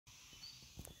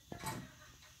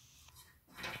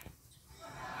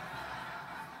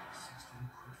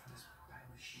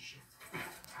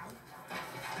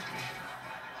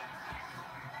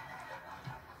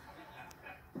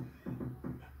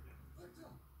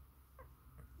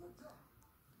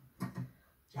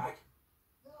Jack?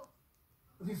 No.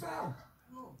 Have you fell?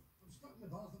 No, I'm stuck in the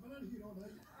bath. I've been in here all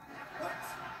night. What?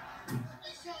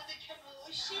 I saw the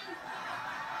commotion.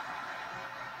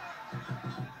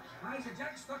 Why is your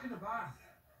Jack stuck in the bath?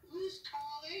 Who's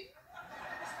calling?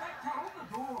 Inspector, open the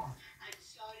door. I'm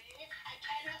sorry, I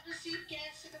cannot receive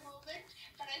guests at the moment,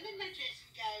 but I'm in my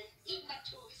dressing gown, eating my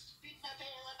toast, reading my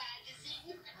Bella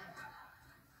magazine.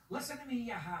 Listen to me,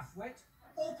 you half-wit.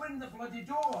 Open the bloody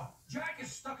door. Jack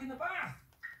is stuck in the bath.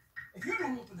 If you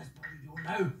don't open this bloody door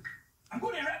now, I'm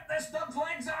going to rip this dog's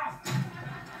legs off.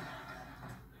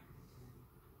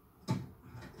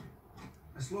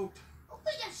 It's locked.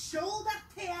 Open your shoulder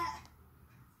to it.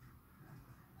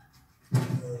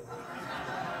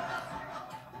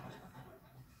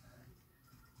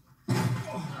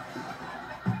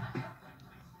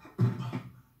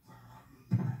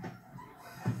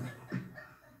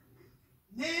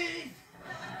 Move!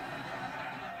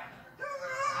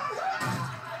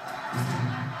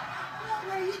 What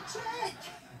were you, Jack?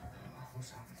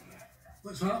 What's happened here?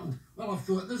 What's happened? Well, I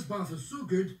thought this bath is so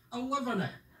good, I'll live in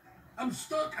it. I'm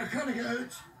stuck, I can't get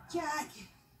out. Jack,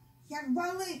 you're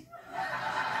Willie.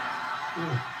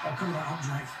 Oh, I'll cover that up,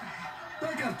 Jack.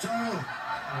 Bigger towel.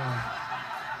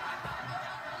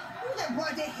 Who the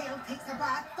bloody hell takes a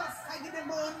bath first thing in the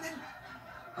morning?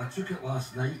 I took it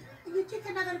last night. And you took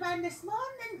another one this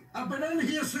morning. I've been in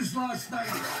here since last night.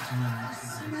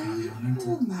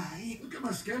 Oh my. Look at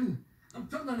my skin. I'm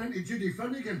turning into Judy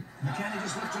Finnegan. You can't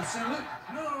just lift yourself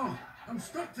up. No, I'm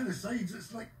stuck to the sides.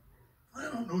 It's like, I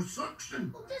don't know,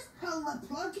 suction. Well, just pull the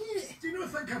plug out. Do you not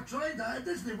think I've tried that? It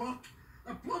doesn't work.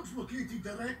 The plug's located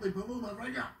directly below my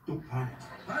ringer. Don't panic.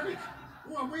 Panic?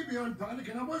 Oh, I'm way beyond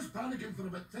panicking. I was panicking for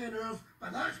about 10 hours,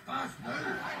 but that's past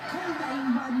now. Call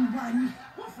 911.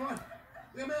 What for?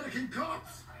 The American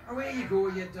cops? Away you go,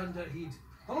 you dunderhead.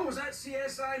 Hello, is that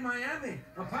CSI Miami?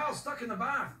 My pal's stuck in the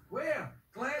bath. Where?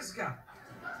 Glasgow.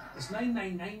 It's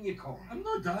 999 you call. I'm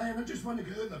not dying. I just want to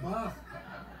get out of the bath.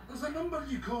 There's a number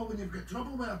you call when you've got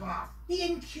trouble with a bath.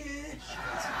 B&Q.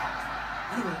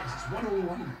 Anyway, it's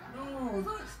 101. No,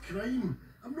 that's crime.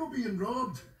 I'm not being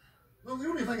robbed. Well, the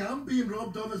only thing I'm being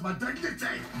robbed of is my dignity.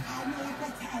 I know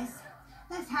it is.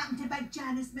 This happened to Big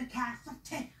Janice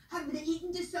McCarthy, her with an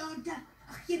eating disorder.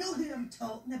 Ugh, you know who I'm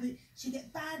talking about. She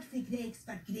get bad for Greg's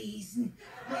for grazing.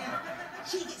 Well,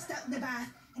 she gets stuck in the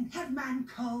bath and her man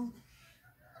called.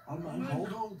 Our man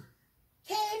called.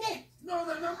 Kenny! No,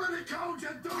 the number he called you,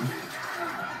 don't you?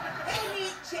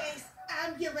 NHS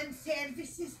Ambulance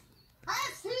Services.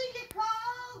 That's who you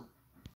call!